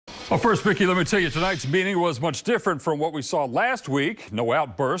Well, first, Mickey, let me tell you, tonight's meeting was much different from what we saw last week. No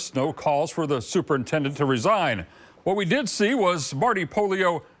outbursts, no calls for the superintendent to resign. What we did see was Marty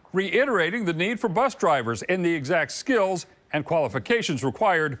Polio reiterating the need for bus drivers and the exact skills and qualifications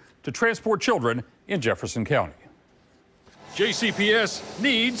required to transport children in Jefferson County. JCPS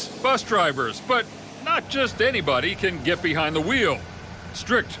needs bus drivers, but not just anybody can get behind the wheel.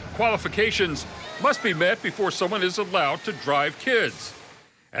 Strict qualifications must be met before someone is allowed to drive kids.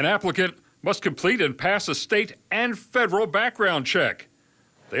 An applicant must complete and pass a state and federal background check.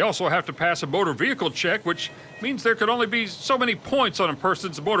 They also have to pass a motor vehicle check, which means there could only be so many points on a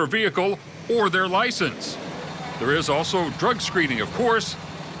person's motor vehicle or their license. There is also drug screening, of course,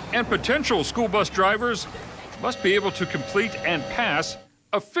 and potential school bus drivers must be able to complete and pass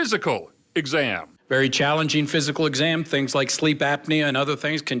a physical exam. Very challenging physical exam. Things like sleep apnea and other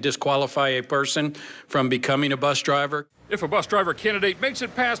things can disqualify a person from becoming a bus driver. If a bus driver candidate makes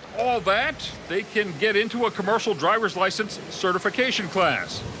it past all that, they can get into a commercial driver's license certification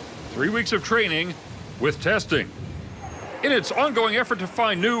class. 3 weeks of training with testing. In its ongoing effort to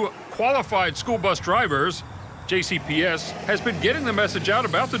find new qualified school bus drivers, JCPS has been getting the message out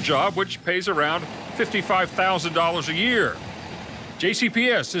about the job, which pays around $55,000 a year.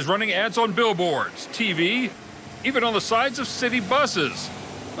 JCPS is running ads on billboards, TV, even on the sides of city buses.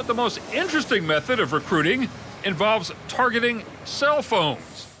 But the most interesting method of recruiting involves targeting cell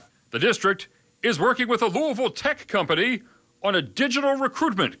phones. The district is working with a Louisville tech company on a digital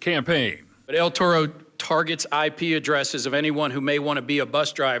recruitment campaign. But El Toro targets IP addresses of anyone who may want to be a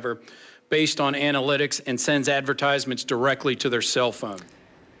bus driver based on analytics and sends advertisements directly to their cell phone.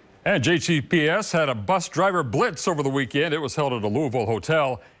 And JCPS had a bus driver blitz over the weekend. It was held at a Louisville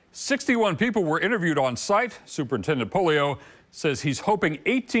hotel. 61 people were interviewed on site. Superintendent Polio says he's hoping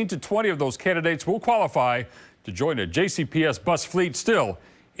 18 to 20 of those candidates will qualify to join a JCPS bus fleet still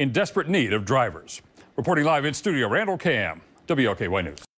in desperate need of drivers. Reporting live in studio, Randall Cam, WLKY News.